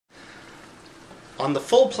On the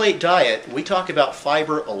full plate diet, we talk about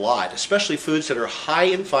fiber a lot, especially foods that are high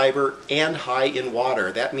in fiber and high in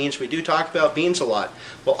water. That means we do talk about beans a lot.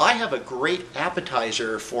 Well, I have a great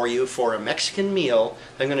appetizer for you for a Mexican meal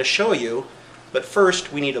that I'm going to show you, but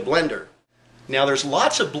first we need a blender. Now there's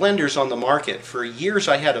lots of blenders on the market. For years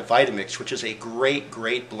I had a Vitamix, which is a great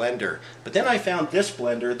blender. But then I found this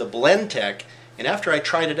blender, the BlendTech, and after I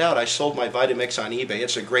tried it out I sold my Vitamix on eBay.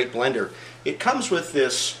 It's a great blender. It comes with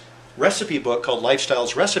this recipe book called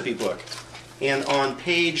Lifestyles Recipe Book, and on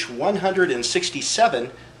page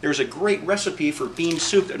 167 there's a great recipe for bean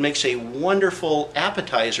soup that makes a wonderful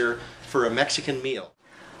appetizer for a Mexican meal.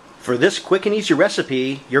 For this quick and easy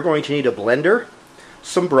recipe you're going to need a blender,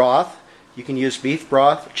 some broth. You can use beef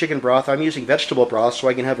broth, chicken broth. I'm using vegetable broth so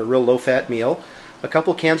I can have a real low-fat meal. A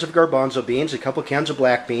couple cans of garbanzo beans, a couple cans of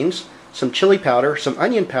black beans, some chili powder, some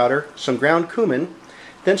onion powder, some ground cumin,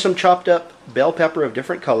 then some chopped up bell pepper of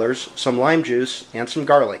different colors, some lime juice, and some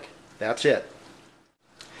garlic. That's it.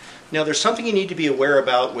 Now there's something you need to be aware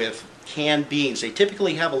about with canned beans. They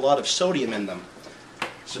typically have a lot of sodium in them.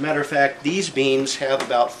 As a matter of fact, these beans have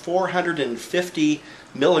about 450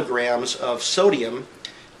 milligrams of sodium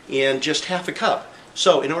in just half a cup.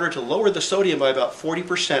 So in order to lower the sodium by about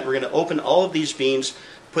 40%, we're going to open all of these beans,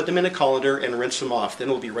 put them in a colander, and rinse them off. Then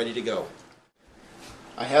we'll be ready to go.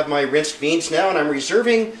 I have my rinsed beans now, and I'm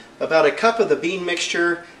reserving about a cup of the bean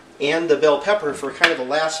mixture and the bell pepper for kind of a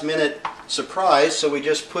last minute surprise. So we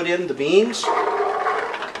just put in the beans,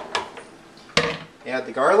 add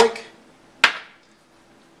the garlic,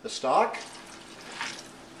 the stock,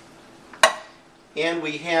 and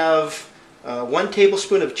we have 1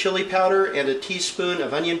 tablespoon of chili powder and a teaspoon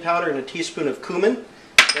of onion powder and a teaspoon of cumin.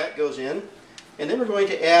 That goes in. And then we're going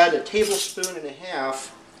to add 1.5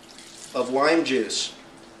 tablespoons of lime juice.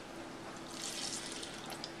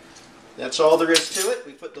 That's all there is to it.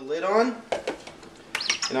 We put the lid on,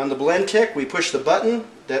 and on the BlendTech we push the button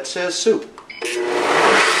that says soup.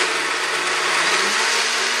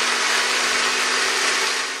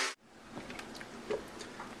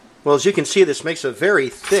 Well, as you can see, this makes a very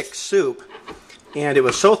thick soup, and it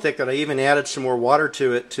was so thick that I even added some more water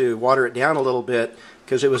to it to water it down a little bit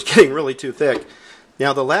because it was getting really too thick.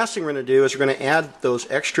 Now the last thing we're going to do is we're going to add those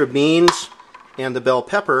extra beans and the bell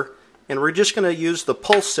pepper, and we're just going to use the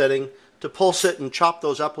pulse setting to pulse it and chop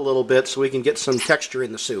those up a little bit so we can get some texture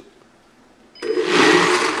in the soup.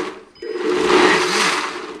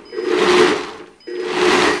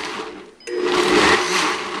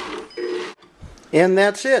 And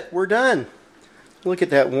that's it. We're done. Look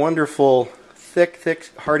at that wonderful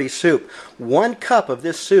thick, hearty soup. 1 cup of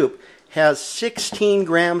this soup has 16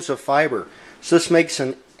 grams of fiber. So this makes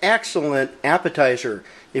an excellent appetizer.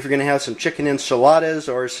 If you're going to have some chicken enchiladas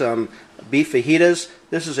or some beef fajitas,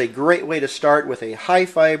 this is a great way to start with a high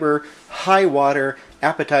fiber, high water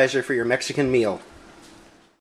appetizer for your Mexican meal.